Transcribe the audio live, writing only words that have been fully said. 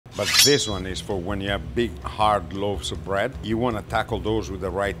But this one is for when you have big, hard loaves of bread. You want to tackle those with the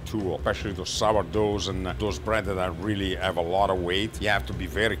right tool, especially those sourdoughs and those bread that are really have a lot of weight. You have to be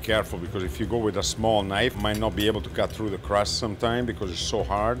very careful because if you go with a small knife, you might not be able to cut through the crust sometime because it's so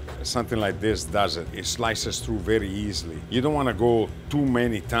hard. Something like this does it. It slices through very easily. You don't want to go too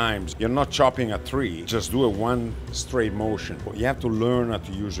many times. You're not chopping a tree, just do it one straight motion. You have to learn how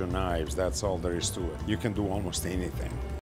to use your knives. That's all there is to it. You can do almost anything.